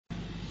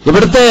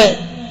ഇവിടുത്തെ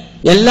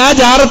എല്ലാ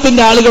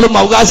ജാറത്തിന്റെ ആളുകളും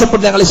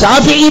അവകാശപ്പെടുന്ന ഞങ്ങൾ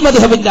ഷാഫിഈ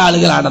മദ്ഹബിന്റെ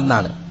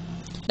ആളുകളാണെന്നാണ്.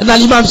 എന്നാൽ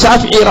ഇമാം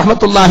ഷാഫിഈ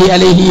റഹ്മത്തുള്ളാഹി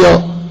അലൈഹിയോ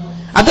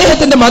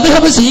അദ്ദേഹത്തിന്റെ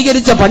മദ്ഹബ്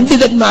സ്വീകരിച്ച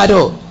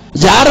പണ്ഡിതന്മാരോ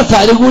ജാറത്ത്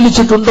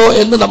അനുകൂലിച്ചിട്ടുണ്ടോ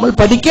എന്ന് നമ്മൾ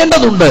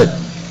പഠിക്കേണ്ടതുണ്ട്.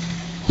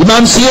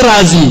 ഇമാം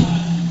ഷീറാസി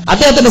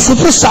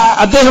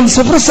അദ്ദേഹം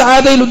സിഫ്ർ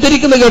സആദയിൽ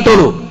ഉദ്ധരിക്കുന്ന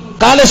കേട്ടോളൂ.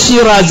 ഖാല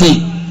ഷീറാസി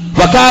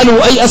വകാനു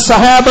ഐ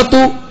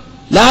അസ്സഹാബത്തു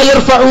ലാ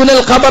യർഫഊന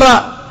അൽഖബറ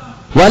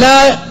വലാ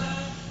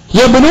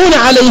യബ്നൂന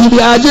അലൈഹി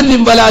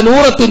ബിഅജ്രിൻ വലാ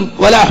നൂറത്തിൻ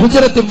വലാ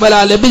ഹുജ്റത്തിൻ വലാ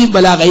ലബിൻ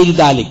വലാ ഗൈരി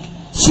ദാലിക്.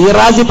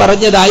 ഷീറാസി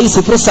പറഞ്ഞതായി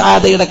സിഫ്ർ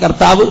സആദയുടെ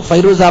കർത്താവ്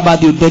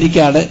ഫൈറൂസാബാദി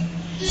ഉദ്ധരിക്കുകയാണ്.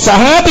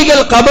 സഹാബികൾ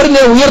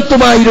ഖബറിനെ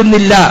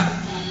ഉയർത്തുമായിരുന്നില്ല,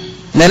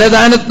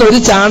 നിലദാനത്തിന് ഒരു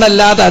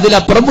ചാണല്ലാതെ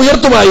അതിലപ്പുറം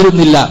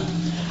ഉയർത്തുമായിരുന്നില്ല.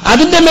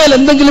 അതിന്റെ മേൽ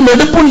എന്തെങ്കിലും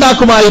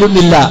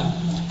എടുപ്പുണ്ടാക്കുമായിരുന്നില്ല.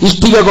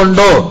 ഇഷ്ടിക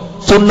കൊണ്ടോ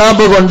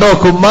ചുണ്ണാമ്പ് കൊണ്ടോ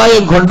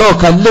കുമ്മായം കൊണ്ടോ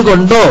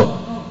കല്ലുകൊണ്ടോ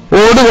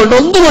ഓടുകൊണ്ടോ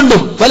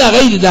ഒന്നുകൊണ്ടും വലാ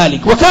ഗൈരി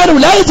ദാലിക്. വകാനു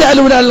ലാ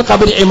യജഅലൂന അൽ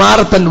ഖബരി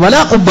ഇമാറത്തൻ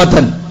വലാ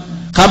ഖുബ്ബത്തൻ.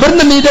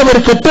 ഖബറിന്റെ മീതെ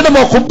ഒരു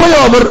കെട്ടിടമോ കുബ്ബയോ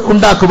അവർ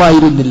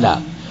ഉണ്ടാക്കുമായിരുന്നില്ല.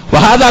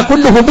 വഹാദാ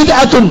കുല്ലുഹു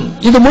ബിദ്അത്തുൻ.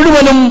 ഇത്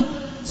മുഴുവനും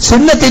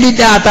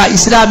സുന്നത്തിലില്ലാത്ത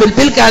ഇസ്ലാമിൽ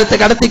പിൽക്കാലത്ത്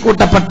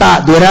കടത്തിക്കൂട്ടപ്പെട്ട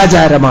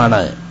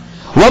ദുരാചാരമാണ്.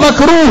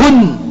 വമക്റൂഹുൻ,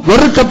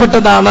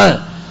 വെറുക്കപ്പെട്ടതാണ്.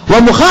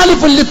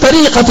 വമുഖാലിഫുൻ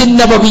ലിത്തരീഖത്തിൻ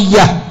നബവിയ്യ,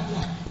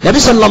 നബി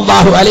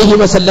സല്ലല്ലാഹു അലൈഹി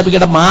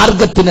വസല്ലമയുടെ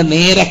മാർഗത്തിന്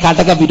നേരെ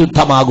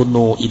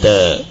കടകവിരുദ്ധമാകുന്നു ഇത്.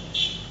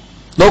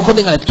 നോക്കൂ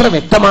നിങ്ങൾ, എത്ര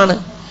വ്യക്തമാണ്.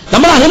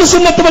 നമ്മൾ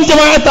അഹ്ലുസുന്നത്ത് വൽ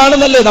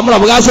ജമാഅത്താണെന്നല്ലേ നമ്മൾ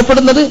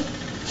അവകാശപ്പെടുന്നത്.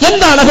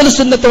 എന്താണ്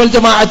അഹ്ലുസുന്നത്ത് വൽ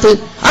ജമാഅത്ത്?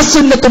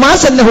 അസ്സുന്നത്തു മാ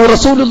സന്നഹു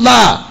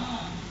റസൂലുള്ളാഹ്,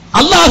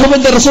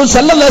 അല്ലാഹുവിന്റെ റസൂൽ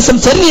സല്ലല്ലാഹു അലൈഹി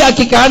വസല്ലം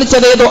ശരിയാക്കി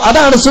കാണിച്ചതേതോ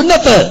അതാണ്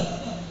സുന്നത്ത്.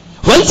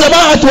 വൽ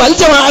ജമാഅത്തു അൽ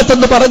ജമാഅത്ത്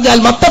എന്ന് പറഞ്ഞാൽ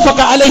മത്തഫഖ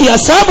അലൈഹി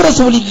അസ്ഹാബു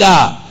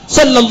റസൂലില്ലാഹ്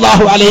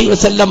സല്ലല്ലാഹു അലൈഹി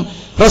വസല്ലം,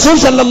 റസൂൽ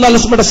സല്ലല്ലാഹു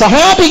അലൈഹി വസല്ലമയുടെ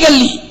സഹാബികൾ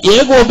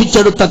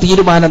ഏകോപിച്ചെടുത്ത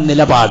തീരുമാനം,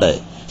 നിലപാട്.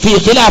 ഫീ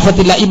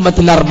ഖിലാഫത്തിൽ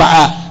അഇമ്മത്തിൽ അർബഅ,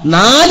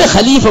 4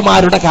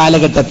 ഖലീഫമാരുടെ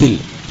കാലഘട്ടത്തിൽ,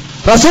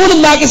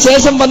 റസൂലുള്ളാഹിക്ക്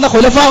ശേഷം വന്ന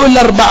ഖുലഫാഉൽ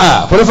അർബഅ,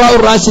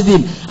 ഖുലഫാഉർ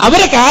റാഷിദീൻ,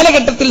 അവരെ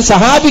കാലഘട്ടത്തിൽ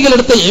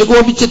സഹാബികളെടുത്ത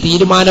ഏകോപിച്ച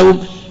തീരുമാനവും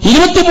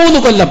 23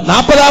 കൊല്ലം,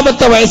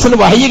 40ാമത്തെ വയസ്സിൽ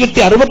വഹയി കിട്ടി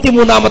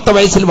 63ാമത്തെ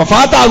വയസ്സിൽ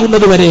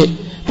വഫാത്താകുന്നത് വരെ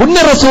പുണ്യ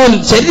റസൂൽ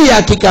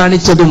ശരിയാക്കി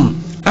കാണിച്ചതും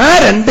ആ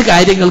 2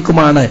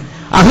 കാര്യങ്ങൾക്കുമാണ്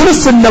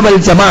അഹ്ലുസുന്ന വൽ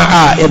ജമാഅ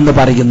എന്ന്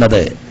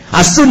പറയുന്നത്.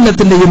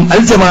 അസ്സുന്നത്തിന്റെയും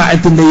അൽ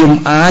ജമാഅത്തിന്റെയും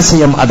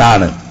ആശയം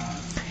അതാണ്.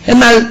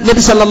 എന്നാൽ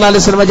നബി സല്ലല്ലാഹു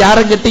അലൈഹി വസല്ലം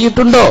ജാറം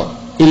കെട്ടിയിട്ടുണ്ടോ?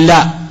 ഇല്ല.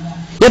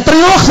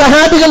 എത്രയോ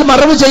സഹാബികൾ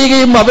മറവ്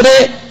ചെയ്യുകയും അവരെ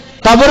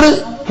ഖബർ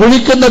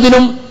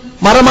കുഴിക്കുന്നതിനും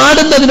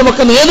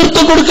മറമാടുന്നതിനുമൊക്കെ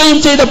നേതൃത്വം കൊടുക്കുകയും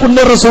ചെയ്ത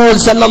പുണ്യ റസൂൽ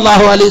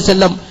സല്ലല്ലാഹു അലൈഹി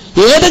വസല്ലം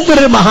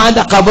ഏതെങ്കിലും ഒരു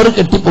മഹാന്റെ ഖബർ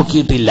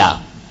കെട്ടിപ്പൊക്കിയിട്ടില്ല.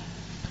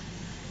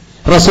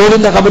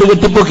 റസൂലിന്റെ ഖബർ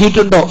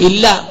കെട്ടിപ്പൊക്കിയിട്ടുണ്ടോ?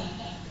 ഇല്ല.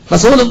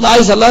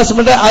 റസൂലുള്ളാഹി സ്വല്ലല്ലാഹു അലൈഹി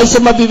വസല്ലമയുടെ ആയിഷ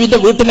ബീവിയുടെ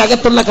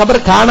വീട്ടിനകത്തുള്ള ഖബർ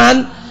കാണാൻ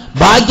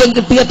ഭാഗ്യം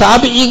കിട്ടിയ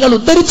താബിഈങ്ങൾ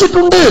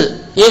ഉദ്ധരിച്ചിട്ടുണ്ട്.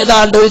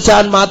 ഏതാണ്ട് ഒരു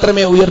ചാൻ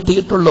മാത്രമേ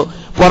ഉയർത്തിയിട്ടുള്ളൂ.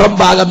 പുറം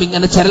ഭാഗം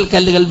ഇങ്ങനെ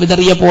ചരൽക്കല്ലുകൾ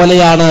വിതറിയ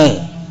പോലെയാണ്,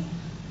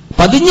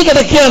 പതിഞ്ഞു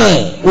കിടക്കുകയാണ്,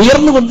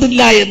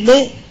 ഉയർന്നുകൊണ്ടില്ല എന്ന്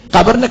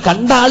ഖബറിനെ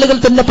കണ്ട ആളുകൾ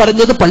തന്നെ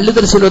പറഞ്ഞത് പള്ളി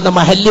ദർശനം എന്ന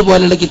മഹല്ലി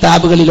പോലുള്ള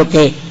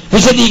കിതാബുകളിലൊക്കെ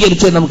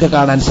വിശദീകരിച്ച് നമുക്ക്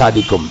കാണാൻ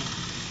സാധിക്കും.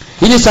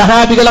 ഇനി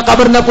സഹാബികളെ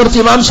ഖബറിനെ കുറിച്ച്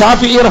ഇമാം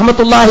ഷാഫിഈ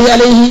റഹ്മത്തുള്ളാഹി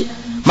അലൈഹി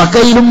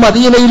മക്കയിലും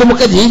മദീനയിലും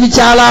ഒക്കെ ജീവിച്ച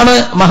ആളാണ്.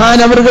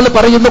 മഹാനവറുകൾ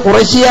പറയുന്ന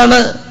ഖുറൈശിയാണ്.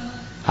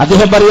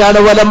 അദ്ദേഹം പറയാണ്,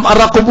 വലം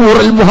അറ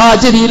ഖുബൂറൽ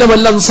മുഹാജിരീന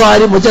വൽ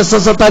അൻസാരി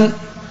മുജസ്സസതൻ.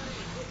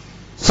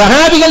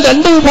 സഹാബികൾ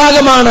 2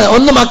 വിഭാഗമാണ്.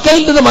 ഒന്ന്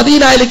മക്കയിൽ നിന്ന്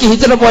മദീനയിലേക്ക്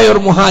ഹിജ്റ പോയവർ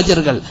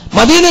മുഹാജിറുകൾ,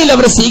 മദീനയിൽ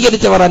അവരെ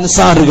സ്വീകരിച്ചവർ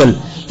അൻസാറുകൾ.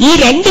 ഈ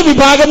 2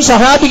 വിഭാഗം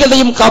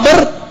സഹാബികളുടെയും ഖബർ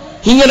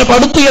ഇങ്ങനെ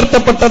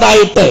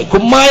പടുത്തുയർത്തപ്പെട്ടതായിട്ട്,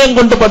 കുമ്മായം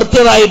കൊണ്ട്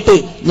പടുത്തതായിട്ട്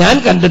ഞാൻ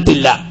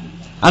കണ്ടിട്ടില്ല.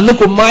 അന്ന്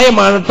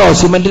കുമ്മായമാണ് കേട്ടോ,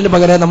 സിമന്റിന്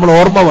പകരം നമ്മൾ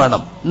ഓർമ്മ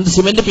വേണം.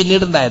 സിമന്റ്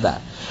പിന്നീട് ഉണ്ടായതാ.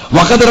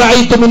 വഖദ്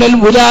റഅയ്തു മിനൽ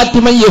ഉലാത്തി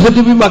മൻ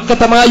യഹ്ദു ബി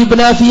മക്കത മാ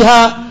യുബ്നാ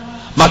ഫീഹാ.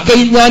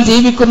 മക്കയിൽ ഞാൻ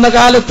ജീവിക്കുന്ന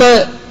കാലത്ത്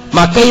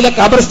മക്കയിലെ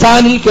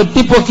ഖബർസ്ഥാനിൽ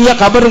കെട്ടിപ്പൊക്കിയ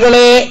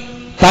ഖബറുകളെ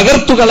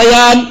തകർത്തു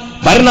കളയാൻ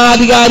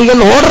ഭരണാധികാരികൾ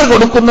ഓർഡർ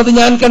കൊടുക്കുന്നത്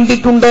ഞാൻ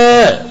കണ്ടിട്ടുണ്ട്.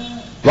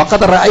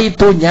 വഖദ്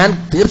റഅയ്തു, ഞാൻ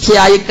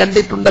തീർച്ചയായും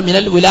കണ്ടിട്ടുണ്ട്,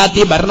 മിനൽ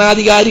ഉലാത്തി,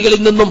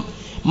 ഭരണാധികാരികളിൽ നിന്നും,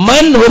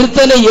 മൻ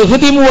ഒരുത്തനെ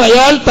യഹ്ദിമു,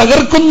 അയാൾ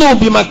തകർക്കുന്നു,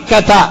 ബി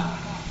മക്കത,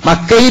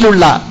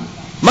 മക്കയിലുള്ള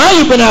മാ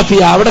യുബ്നാ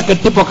ഫീഹാ, അവിടെ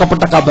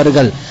കെട്ടിപ്പൊക്കപ്പെട്ട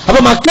ഖബറുകൾ. അപ്പൊ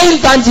മക്കയിൽ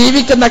താൻ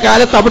ജീവിക്കുന്ന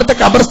കാലത്ത് അവിടുത്തെ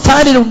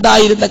ഖബർസ്ഥാനിൽ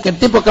ഉണ്ടായിരുന്ന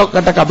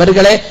കെട്ടിപ്പൊക്കപ്പെട്ട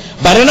ഖബറുകളെ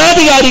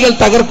ഭരണാധികാരികൾ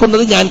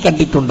തകർക്കുന്നത് ഞാൻ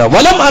കണ്ടിട്ടുണ്ട്.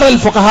 വലം അറൽ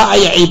ഫുഖഹാ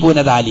യഈബൂന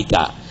ദാലിക,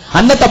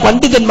 അന്നത്തെ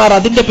പണ്ഡിതന്മാർ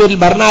അതിന്റെ പേരിൽ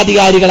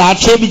ഭരണാധികാരികൾ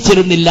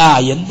ആക്ഷേപിച്ചിരുന്നില്ല.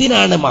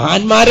 എന്തിനാണ്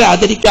മഹാന്മാരെ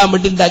ആദരിക്കാൻ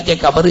വേണ്ടി ഉണ്ടാക്കിയ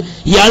ഖബർ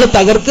ഇയാൾ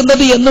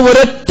തകർക്കുന്നത് എന്ന്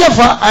ഒരൊറ്റ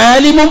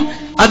ആലിമും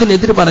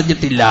അതിനെതിര്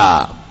പറഞ്ഞിട്ടില്ല.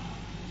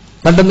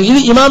 കണ്ടെന്ന് ഇത്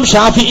ഇമാം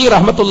ഷാഫിഈ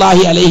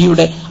റഹ്മത്തുള്ളാഹി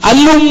അലൈഹിയുടെ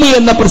അൽ-ഉമ്മി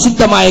എന്ന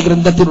പ്രസിദ്ധമായ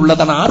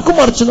ഗ്രന്ഥത്തിലുള്ളതാണ്. ആർക്കും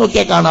മറിച്ചു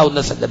നോക്കിയാൽ കാണാവുന്ന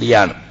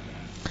സംഗതിയാണ്.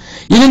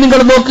 ഇനി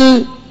നിങ്ങൾ നോക്ക്,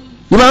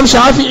 ഇമാം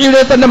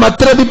ഷാഫിഈയുടെ തന്നെ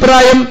മറ്റൊരു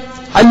അഭിപ്രായം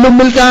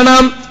അൽ-ഉമ്മിൽ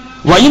കാണാം.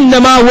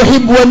 വഇന്നമാ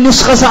ഉഹിബ്ബു അൻ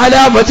യുസ്ഖസ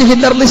അലാ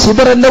വജ്ഹിൽ അർളി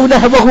ശിബ്റൻ ഔ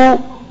നഹ്വഹു,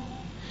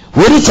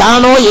 ഒരു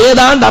ചാണോ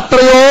ഏതാണ്ട്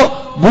അത്രയോ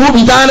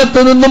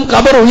ഭൂവിധാനത്ത് നിന്നും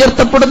ഖബർ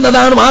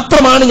ഉയർത്തപ്പെടുന്നതാണ്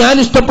മാത്രമാണ് ഞാൻ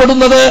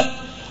ഇഷ്ടപ്പെടുന്നത്.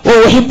 ഓ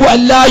ഉഹിബ്ബു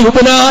അല്ലാ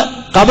യുബ്ന,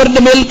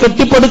 ഖബറിന്റെ മേൽ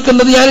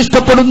കെട്ടിപ്പടുക്കുന്നത് ഞാൻ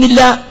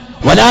ഇഷ്ടപ്പെടുന്നില്ല.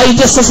 വലാ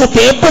യജസ്സസ,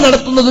 തേപ്പ്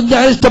നടത്തുന്നതും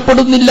ഞാൻ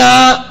ഇഷ്ടപ്പെടുന്നില്ല.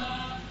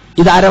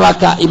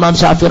 ഇതാരവാക്ക? ഇമാം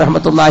ഷാഫി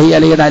റഹ്മത്തുള്ളാഹി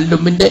അലൈഹിയുടെ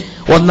അല്ലുമ്മിന്റെ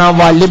 1-ാം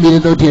വാള്യം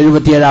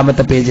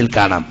 277-ാമത്തെ പേജിൽ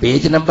കാണാം.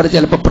 പേജ് നമ്പർ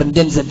ചിലപ്പോൾ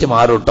പ്രിന്റ് അനുസരിച്ച്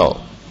മാറൂട്ടോ.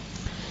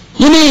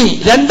 ഇനി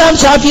 2-ാം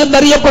ഷാഫി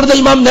എന്നറിയപ്പെടുന്ന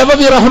ഇമാം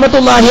നവവി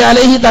റഹ്മത്തുള്ളാഹി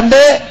അലൈഹി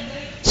തന്റെ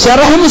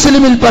ശറഹ്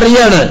മുസ്ലിമിൽ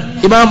പറയാണ്,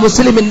 ഇമാം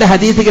മുസ്ലിമിന്റെ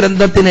ഹദീസ്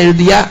ഗ്രന്ഥത്തിന്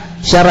എഴുതിയ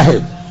ശറഹ്,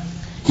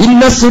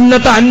 ഇന്ന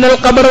സുന്നത അന്നൽ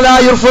ഖബർ ലാ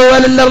യുർഫഉ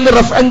അലൽ അർളി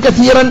റഫ്അൻ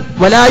കസീറൻ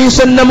വലാ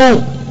യുസന്നമു.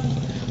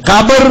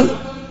 ഖബർ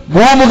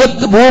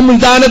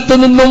ഭൂമിദാനത്ത്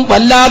നിന്നും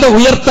വല്ലാതെ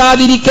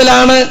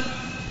ഉയർത്താതിരിക്കലാണ്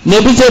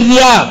നബിചര്യ.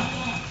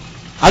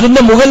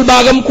 അതിന്റെ മുകൾ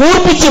ഭാഗം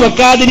കൂർപ്പിച്ച്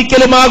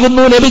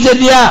വെക്കാതിരിക്കലുമാകുന്നു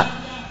നബിചര്യ.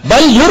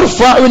 ബൽ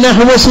യുർഫഉ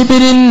നഹ്വ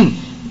ശിബിരിൻ.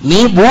 നീ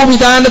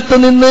ഭൂമിദാനത്ത്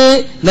നിന്ന്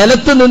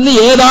നിലത്ത് നിന്ന്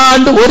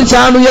ഏതാണ്ട് ഒരു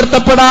ചാൺ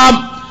ഉയർത്തപ്പെടാം.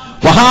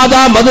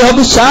 വഹാദാ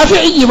മദ്ഹബു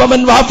ശാഫിഈ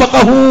വമൻ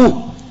വാഫഖഹു.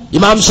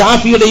 ഇമാം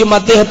ഷാഫിയുടെയും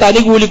അദ്ദേഹത്തെ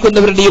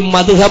അനുകൂലിക്കുന്നവരുടെയും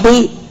മദ്ഹബ്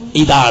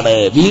ഇതാണ്,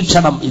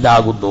 വീക്ഷണം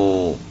ഇതാകുന്നു.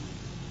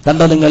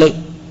 കണ്ടോ നിങ്ങൾ?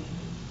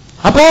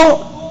 അപ്പോ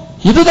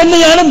ഇത്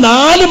തന്നെയാണ്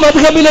 4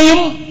 മദ്ഹബിലെയും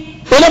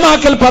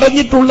ഉലമാക്കൾ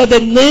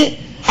പറഞ്ഞിട്ടുള്ളതെന്ന്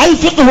അൽ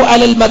ഫിഖ്ഹു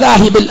അലൽ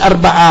മദാഹിബിൽ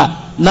അർബഅ,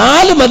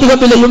 4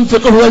 മദ്ഹബിലെയും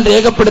ഫിഖ്ഹുകൾ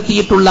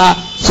രേഖപ്പെടുത്തിയിട്ടുള്ള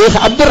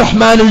ഷെയ്ഖ്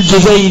അബ്ദുറഹ്മാനുൽ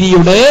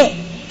ജുസൈരിയുടെ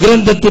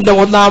ഗ്രന്ഥത്തിന്റെ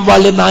 1-ാം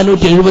വാള്യം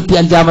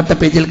 475-ാമത്തെ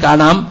പേജിൽ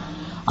കാണാം.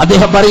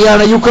 അദ്ദേഹം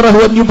പറയാണ്, യുക്റഹു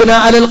അൻ യുബ്ന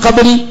അലൽ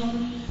ഖബ്രി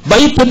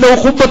ബൈത്തുന്നോ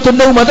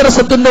ഖുബ്ബത്തുന്നോ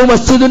മദ്രസത്തുന്നോ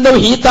മസ്ജിദുന്നോ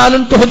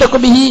ഹീതാനുൻ തുഹദഖു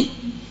ബിഹി.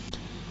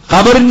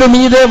 ഖബറിന്റെ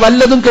മീതെ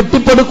വല്ലതും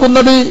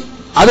കെട്ടിപ്പടുക്കുന്നത്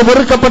അത്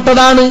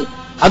വെറുക്കപ്പെട്ടതാണ്.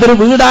 അതൊരു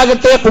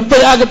വീടാകട്ടെ,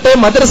 കുബ്ബയാകട്ടെ,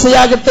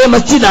 മദ്രസയാകട്ടെ,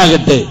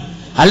 മസ്ജിദാകട്ടെ,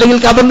 അല്ലെങ്കിൽ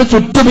ഖബറിന്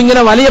ചുറ്റും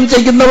ഇങ്ങനെ വലയം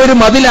ചെയ്യുന്ന ഒരു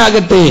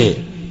മതിലാകട്ടെ,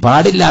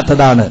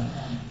 പാടില്ലാത്തതാണ്.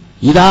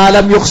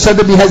 ഇദാലം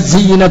യുഖ്സദ്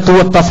ബിഹസ്സീനതു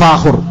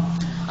വത്തഫാഖുർ.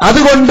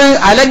 അതുകൊണ്ട്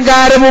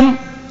അലങ്കാരവും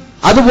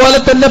അതുപോലെ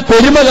തന്നെ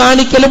പെരുമ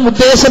കാണിക്കലും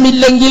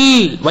ഉദ്ദേശമില്ലെങ്കിൽ,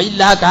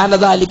 വൈല്ലാ കാന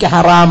ദാലിക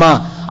ഹറാമ,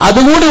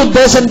 അതുകൂടി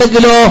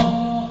ഉദ്ദേശമുണ്ടെങ്കിലോ,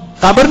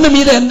 ഖബറിന്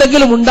മീതെ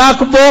എന്തെങ്കിലും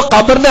ഉണ്ടാക്കുമ്പോ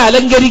ഖബറിനെ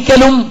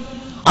അലങ്കരിക്കലും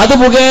അത്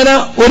മുഖേന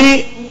ഒരു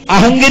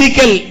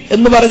അഹങ്കരിക്കൽ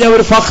എന്ന് പറഞ്ഞ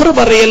ഒരു ഫഖ്ർ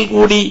പറയൽ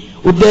കൂടി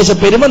ഉദ്ദേശം,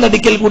 പെരുമ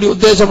നടിക്കൽ കൂടി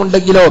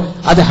ഉദ്ദേശമുണ്ടെങ്കിലോ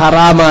അത്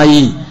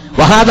ഹറാമായി.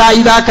 വഹാദാ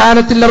ഇദാ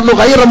കാനത്തിൽ അർളു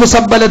ഗൈറ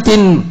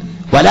മുസബ്ബലത്തിൻ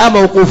വലാ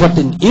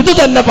മൗഖൂഫത്തിൻ. ഇത്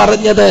തന്നെ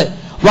പറഞ്ഞത്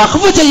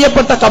വഖഫ്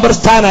ചെയ്യപ്പെട്ട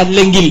ഖബർസ്ഥാൻ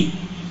അല്ലെങ്കിൽ,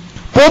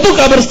 പൊതു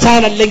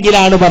ഖബർസ്ഥാൻ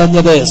അല്ലെങ്കിലാണ്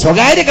പറഞ്ഞത്.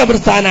 സ്വകാര്യ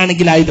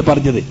ഖബർസ്ഥാനാണെങ്കിലാണ് ഇത്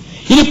പറഞ്ഞത്.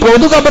 ഇനി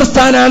പൊതു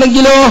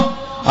ഖബർസ്ഥാനാണെങ്കിലോ,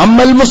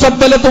 അമ്മൽ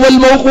മുസബ്ബലത്തു വൽ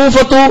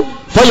മൗഖൂഫത്തു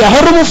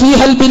ഫയഹറുമു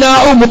ഫീഹൽ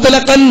ബിനാഉ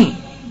മുത്ലഖൻ.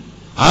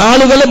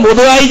 ആളുകളെ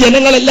പൊതുവായി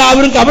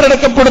ജനങ്ങളെല്ലാവരും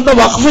ഖബറടക്കപ്പെടുന്ന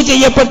വഖഫ്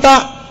ചെയ്യപ്പെട്ട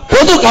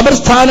പൊതു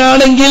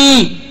ഖബർസ്ഥാനാണെങ്കിൽ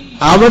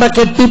അവിടെ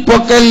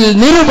കെട്ടിപ്പൊക്കൽ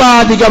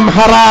നിരുപാധികം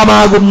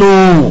ഹറാമാകുന്നു.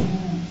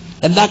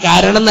 എന്താ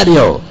കാരണം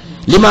എന്നറിയോ?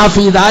 ലിമാ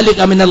ഫീ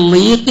ദാലിക മിനൽ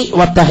ലീഖി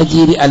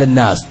വത്തഹ്ജീരി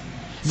അലന്നാസ്.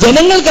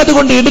 ജനങ്ങൾക്ക്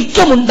അതുകൊണ്ട്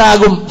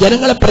ഇടുക്കമുണ്ടാകും,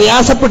 ജനങ്ങളെ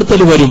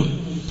പ്രയാസപ്പെടുത്തൽ വരും.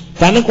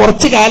 കാരണം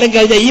കുറച്ചു കാലം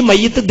കഴിഞ്ഞാൽ ഈ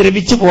മയ്യത്ത്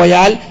ദ്രവിച്ചു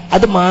പോയാൽ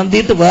അത്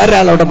മാന്തിയിട്ട് വേറെ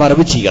ആളവിടെ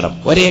മറവ് ചെയ്യണം.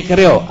 1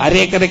 ഏക്കറയോ 1/2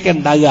 ഏക്കറൊക്കെ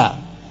ഉണ്ടാകുക.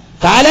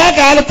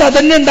 കാലാകാലത്ത്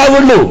അതന്നെ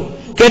ഉണ്ടാവുള്ളൂ.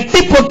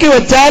 കെട്ടിപ്പൊക്കി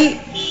വെച്ചാൽ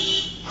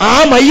ആ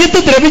മയ്യത്ത്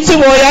ദ്രവിച്ചു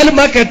പോയാലും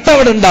ആ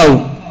കെട്ടവിടെ ഉണ്ടാവും.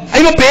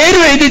 അതിപ്പോ പേര്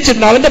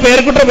എഴുതിച്ചിട്ടുണ്ട്, അവന്റെ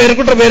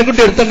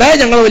പേരക്കുട്ടി എടുത്തിട്ടുണ്ടായ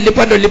ഞങ്ങൾ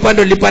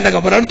വല്യപ്പാന്റെ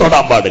ഖബറാണ്,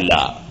 തൊടാൻ പാടില്ല.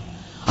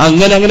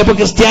 അങ്ങനെ ഇപ്പൊ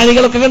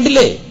ക്രിസ്ത്യാനികളൊക്കെ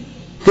കണ്ടില്ലേ,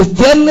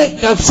 ക്രിസ്ത്യൻ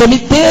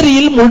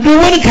സെമിത്തേരിയിൽ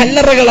മുഴുവൻ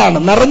കല്ലറകളാണ്,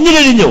 നിറഞ്ഞു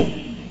കഴിഞ്ഞു.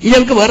 ഇനി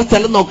ഞങ്ങൾക്ക് വേറെ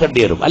സ്ഥലം നോക്കേണ്ടി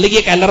വരും,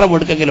 അല്ലെങ്കിൽ കല്ലറ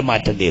കൊടുക്കെങ്കിലും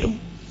മാറ്റേണ്ടി വരും.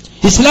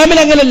 ഇസ്ലാമിൽ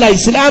അങ്ങനെയല്ല.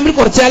 ഇസ്ലാമിൽ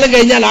കുറച്ചാലം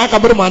കഴിഞ്ഞാൽ ആ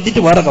ഖബർ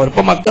മാറ്റിയിട്ട് വേറെ ഖബർ.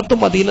 ഇപ്പൊ മക്കത്തും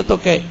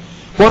മദീനത്തൊക്കെ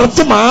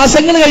കുറച്ച്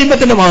മാസങ്ങൾ കഴിയുമ്പോൾ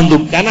തന്നെ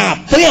മാന്തും. കാരണം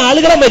അത്രയും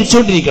ആളുകളെ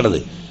മരിച്ചുകൊണ്ടിരിക്കുന്നത്.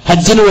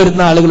 ഹജ്ജിന്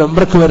വരുന്ന ആളുകൾ,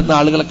 ഉംറയ്ക്ക് വരുന്ന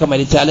ആളുകളൊക്കെ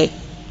മരിച്ചാല്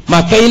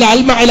മക്കയിൽ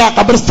അൽ മഅല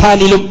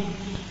ഖബർസ്ഥാനിലും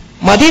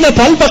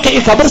മദീനത്ത് അൽ ബഖീ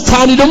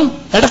ഖബർസ്ഥാനിലും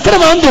ഇടയ്ക്കിടെ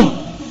മാന്തും.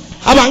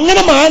 അപ്പൊ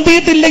അങ്ങനെ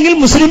മാന്തിയിട്ടില്ലെങ്കിൽ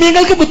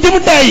മുസ്ലിമീങ്ങൾക്ക്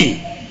ബുദ്ധിമുട്ടായി.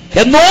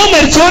 എന്നോ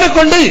മരിച്ചവരെ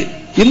കൊണ്ട്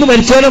ഇന്ന്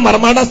മരിച്ചവരെ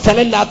മറമാടാൻ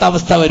സ്ഥലമില്ലാത്ത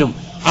അവസ്ഥ വരും.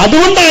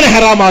 അതുകൊണ്ടാണ്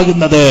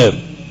ഹറാമാകുന്നത്.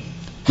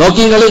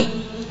 നോക്കി നിങ്ങൾ,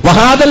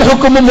 വഹാദൽ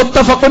ഹുക്മു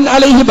മുത്തഫഖുൻ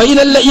അലൈഹി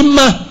ബൈനൽ ഇമ്മ.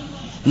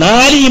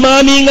 4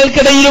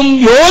 ഇമാമിയങ്ങൾക്കിടയിലും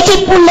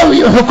യോജിപ്പുള്ള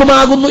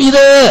ഹുക്കുമാകുന്നു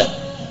ഇത്.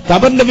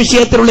 ഖബറിന്റെ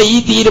വിഷയത്തിലുള്ള ഈ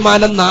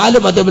തീരുമാനം 4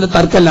 മദ്ഹബിലും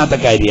തർക്കമില്ലാത്ത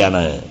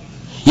കാര്യമാണ്.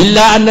 ഇല്ല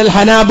അന്നൽ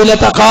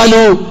ഹനാബിലത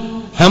ഖാലു.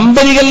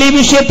 ഹംബലികൾ ഈ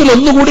വിഷയത്തിൽ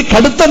ഒന്നുകൂടി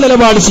കടുത്ത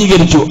നിലപാട്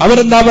സ്വീകരിച്ചു.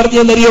 അവരെന്താ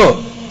പറഞ്ഞെന്നറിയോ?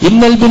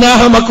 ഇന്നൽ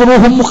ബിനാഹ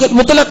മക്റൂഹും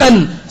മുത്ലഖൻ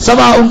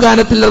സവാഉൻ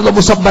കാനത്തിൽ അർളു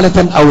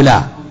മുസബ്ബലതൻ ഔല.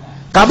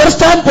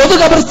 ഖബർസ്ഥാൻ പൊതു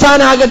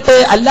ഖബർസ്ഥാനാകട്ടെ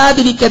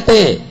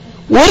അല്ലാതിരിക്കട്ടെ,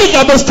 ഒരു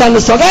ഖബർസ്ഥാൻ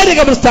സ്വകാര്യ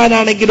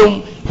ഖബർസ്ഥാനാണെങ്കിലും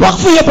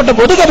വഖഫ് ചെയ്യപ്പെട്ട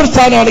പൊതു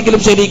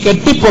ഖബർസ്ഥാനാണെങ്കിലും ശരി,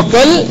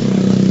 കെട്ടിപ്പൊക്കൽ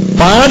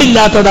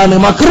പാടില്ലാത്തതാണ്,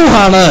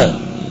 മക്റൂഹാണ്.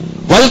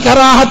 വൽ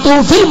കറാഹത്തു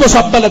ഫിൽ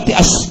മുസബ്ബലത്തി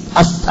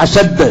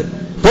അശദ്.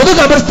 പൊതു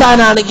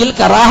ഖബർസ്ഥാനാണെങ്കിൽ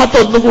കറാഹത്ത്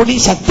ഒന്നുകൂടി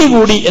ശക്തി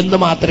കൂടി എന്ന്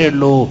മാത്രമേ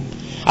ഉള്ളൂ.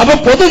 അപ്പൊ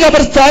പൊതു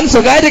ഖബർസ്ഥാൻ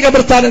സ്വകാര്യ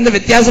ഖബർസ്ഥാൻ എന്ന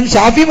വ്യത്യാസം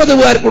ഷാഫി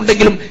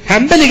മദ്ഹബുകാർക്കുണ്ടെങ്കിലും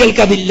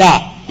ഹംബലികൾക്ക് അതില്ല.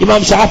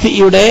 ഇമാം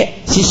ഷാഫിയുടെ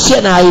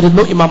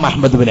ശിഷ്യനായിരുന്നു ഇമാം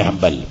അഹ്മദ് ബിൻ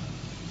ഹംബൽ.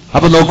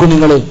 അപ്പൊ നോക്കൂ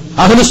നിങ്ങൾ,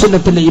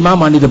 അഹ്ലുസുന്നത്തിന്റെ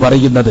ഇമാമാണ് ഇത്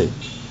പറയുന്നത്.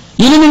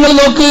 ഇനി നിങ്ങൾ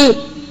നോക്ക്,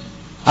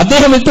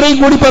 അദ്ദേഹം ഇത്രയും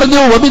കൂടി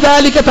പറഞ്ഞു,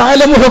 വബിദാലിക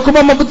തഅലമു ഹുക്മ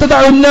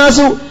മബ്തദഅ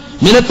അന്നാസു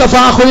മിന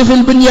തഫാഖുരി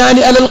ഫിൽ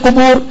ബുൻയാനി അലൽ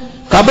ഖുബൂർ.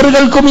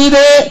 ഖബറുകൾക്കും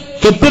ഇതേ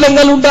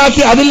കെട്ടിടങ്ങൾ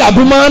ഉണ്ടാക്കി അതിൽ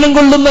അഭിമാനം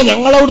കൊള്ളുന്ന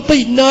ഞങ്ങളവിടുത്തെ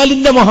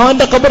ഇന്നാലിന്റെ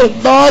മഹാന്റെ ഖബർ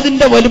എന്താ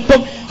അതിന്റെ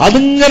വലുപ്പം,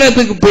 അതിങ്ങനെ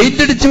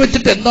പെയിന്റടിച്ചു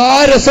വെച്ചിട്ട് എന്താ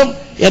രസം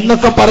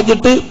എന്നൊക്കെ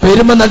പറഞ്ഞിട്ട്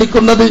പെരുമ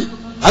നടിക്കുന്നത്,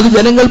 അത്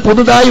ജനങ്ങൾ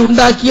പുതുതായി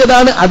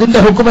ഉണ്ടാക്കിയതാണ്. അതിന്റെ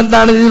ഹുക്കം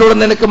എന്താണ് ഇതിലൂടെ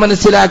നിനക്ക്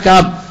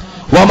മനസ്സിലാക്കാം.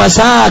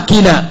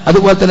 വമസാകിന,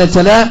 അതുപോലെ തന്നെ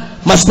ചില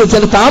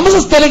താമസ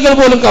സ്ഥലങ്ങൾ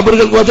പോലും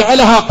ഖബറുകൾ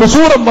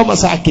ഖുസൂറൻ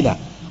വമസാകിന,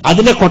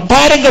 അതിന്റെ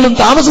കൊട്ടാരങ്ങളും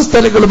താമസ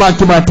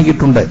സ്ഥലങ്ങളുമാക്കി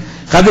മാറ്റിയിട്ടുണ്ട്.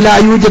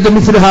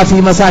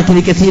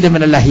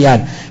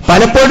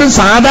 പലപ്പോഴും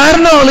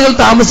സാധാരണ ആളുകൾ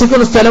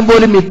താമസിക്കുന്ന സ്ഥലം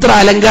പോലും ഇത്ര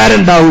അലങ്കാരം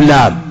ഉണ്ടാവില്ല.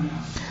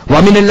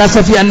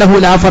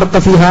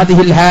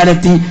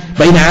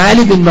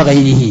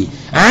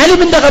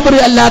 ആലിമിന്റെ ഖബർ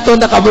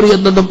അല്ലാത്തവന്റെ ഖബർ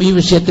എന്നൊന്നും ഈ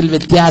വിഷയത്തിൽ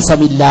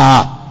വ്യത്യാസമില്ല.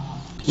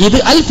 ഇത്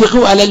അൽ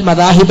ഫിഖ് അലൽ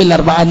മദാഹിബിൽ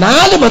അർബഅ,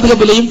 4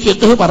 മദ്ഹബിലെയും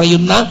ഫിഖ്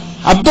പറയുന്ന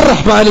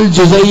അബ്ദുറഹ്മാനുൽ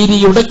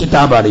ജുസൈരിയുടെ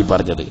കിതാബാണ് ഈ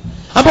പറഞ്ഞത്.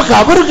 അപ്പൊ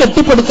ഖബർ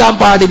കെട്ടിപ്പടുക്കാൻ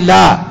പാടില്ല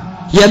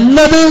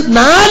എന്നത്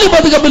 4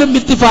 മദ്ഹബിലും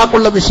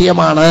ഇത്തിഫാഖുള്ള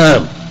വിഷയമാണ്.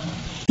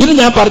 ഇത്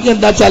ഞാൻ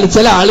പറഞ്ഞെന്താ വെച്ചാൽ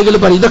ചില ആളുകൾ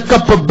പറയും ഇതൊക്കെ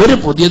ഇപ്പൊ ഇവര്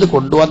പുതിയത്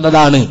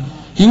കൊണ്ടുവന്നതാണ്,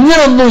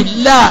 ഇങ്ങനൊന്നും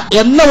ഇല്ല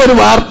എന്ന ഒരു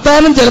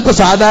വാർത്താനം ചിലപ്പോൾ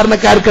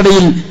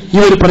സാധാരണക്കാർക്കിടയിൽ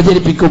ഇവർ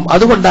പ്രചരിപ്പിക്കും.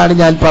 അതുകൊണ്ടാണ്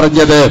ഞാൻ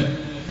പറഞ്ഞത്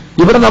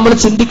ഇവിടെ നമ്മൾ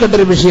ചിന്തിക്കേണ്ട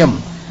ഒരു വിഷയം,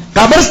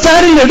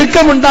 ഖബർസ്ഥാനിൽ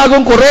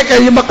എടുക്കമുണ്ടാകും, കുറെ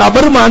കഴിയുമ്പോ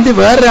ഖബർ മാന്തി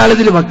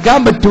വേറൊരാളിതിൽ വെക്കാൻ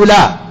പറ്റൂല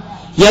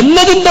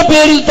എന്നതിന്റെ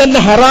പേരിൽ തന്നെ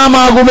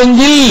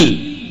ഹറാമാകുമെങ്കിൽ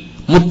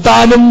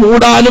മുത്താനും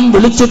മൂടാനും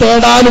വിളിച്ചു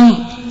തേടാനും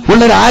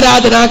ഉള്ളൊരു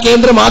ആരാധനാ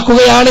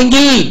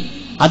കേന്ദ്രമാക്കുകയാണെങ്കിൽ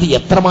അത്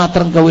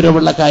എത്രമാത്രം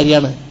ഗൗരവമുള്ള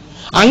കാര്യമാണ്.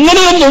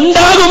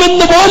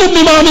 അങ്ങനെയൊന്നുണ്ടാകുമെന്ന് പോലും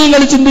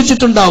ഇമാമിയങ്ങൾ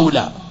ചിന്തിച്ചിട്ടുണ്ടാവൂല.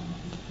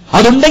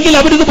 അതുണ്ടെങ്കിൽ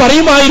അവരിത്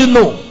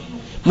പറയുമായിരുന്നു.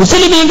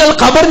 മുസ്ലിമീങ്ങൾ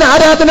ഖബറിനെ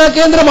ആരാധനാ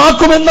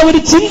കേന്ദ്രമാക്കുമെന്ന ഒരു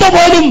ചിന്ത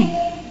പോലും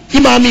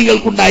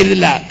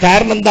ഇമാമിയങ്ങൾക്കുണ്ടായിരുന്നില്ല.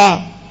 കാരണം എന്താ?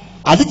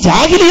 അത്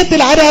ജാഹിലിയത്തിൽ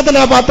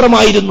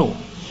ആരാധനാപാത്രമായിരുന്നു.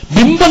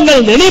 ബിംബങ്ങൾ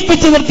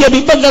നെളിപ്പിച്ചു നിർത്തിയ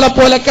ബിംബങ്ങളെ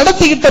പോലെ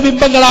കിടത്തിയിട്ട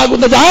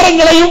ബിംബങ്ങളാകുന്ന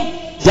ജാരങ്ങളെയും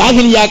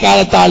ജാഹിലിയ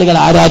കാലത്ത് ആളുകൾ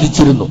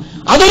ആരാധിച്ചിരുന്നു.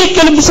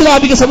 അതൊരിക്കലും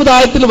ഇസ്ലാമിക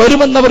സമുദായത്തിൽ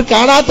വരുമെന്നവർ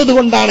കാണാത്തത്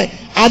കൊണ്ടാണ്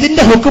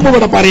അതിന്റെ ഹുക്കം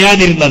ഇവിടെ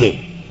പറയാനിരുന്നത്.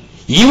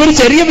 ഈ ഒരു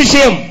ചെറിയ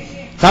വിഷയം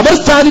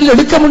ഖബർസ്ഥാനിൽ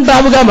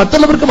എടുക്കമുണ്ടാവുക,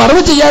 മറ്റുള്ളവർക്ക്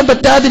മറവ് ചെയ്യാൻ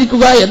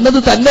പറ്റാതിരിക്കുക എന്നത്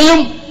തന്നെയും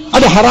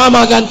അത്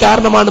ഹറാമാകാൻ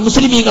കാരണമാണ്.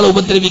 മുസ്ലിമീങ്ങളെ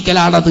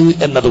ഉപദ്രവിക്കലാണത്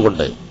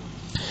എന്നതുകൊണ്ട്.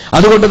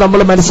 അതുകൊണ്ട് നമ്മൾ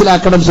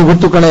മനസ്സിലാക്കണം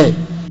സുഹൃത്തുക്കളെ,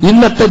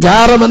 ഇന്നത്തെ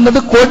ജാറം എന്നത്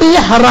കൊടിയ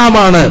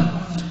ഹറാമാണ്.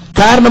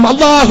 കാരണം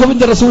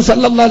അല്ലാഹുവിന്റെ റസൂൽ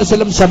സല്ലല്ലാഹു അലൈഹി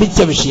വസല്ലം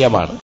ശപിച്ച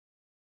വിഷയമാണ്.